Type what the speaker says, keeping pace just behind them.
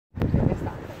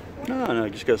No,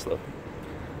 just go slow.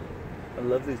 I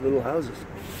love these little houses.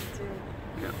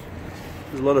 Yeah.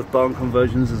 There's a lot of barn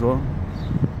conversions as well.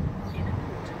 In a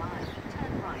quarter mile,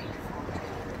 turn right onto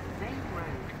Main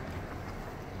Road.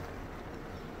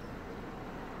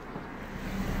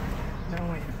 No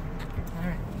way.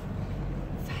 Alright.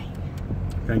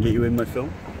 Can I get you in my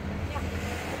film?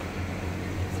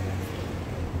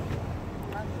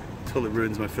 Totally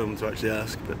ruins my film to actually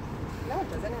ask, but... No, it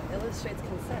doesn't. It illustrates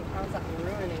consent. How's that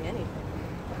ruining anything?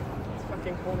 It's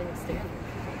fucking holding a standard.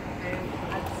 And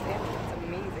that's standard. It's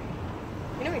amazing.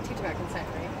 You know we teach about consent,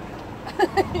 right?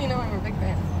 You know I'm a big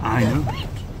fan. I know.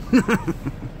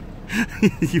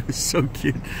 You were so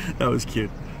cute. That was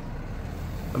cute.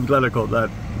 I'm glad I caught that.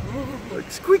 Like,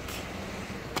 squeak!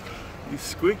 You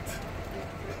squeaked.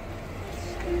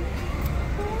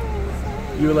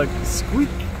 You were like, squeak!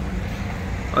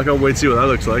 I can't wait to see what that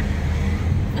looks like.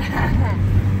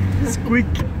 Squeak!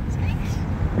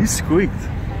 You squeaked.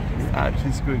 You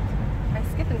actually squeaked. I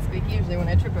skip and squeak usually when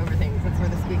I trip over things. That's where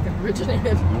the squeak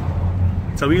originated.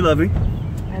 Tell me you love me.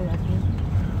 I love you.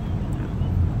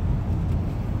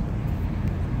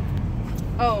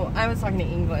 Oh, I was talking to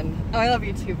England. Oh, I love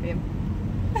you too, babe.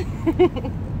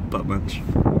 Butt munch.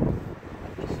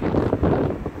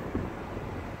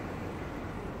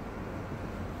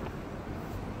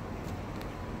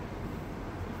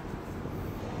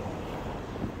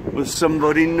 Was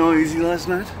somebody noisy last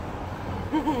night?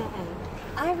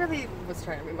 I really was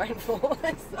trying to be mindful.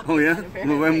 Oh yeah?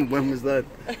 Well, when was that?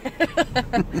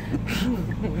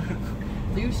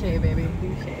 Douche, baby.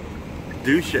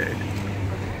 Douche. Douche.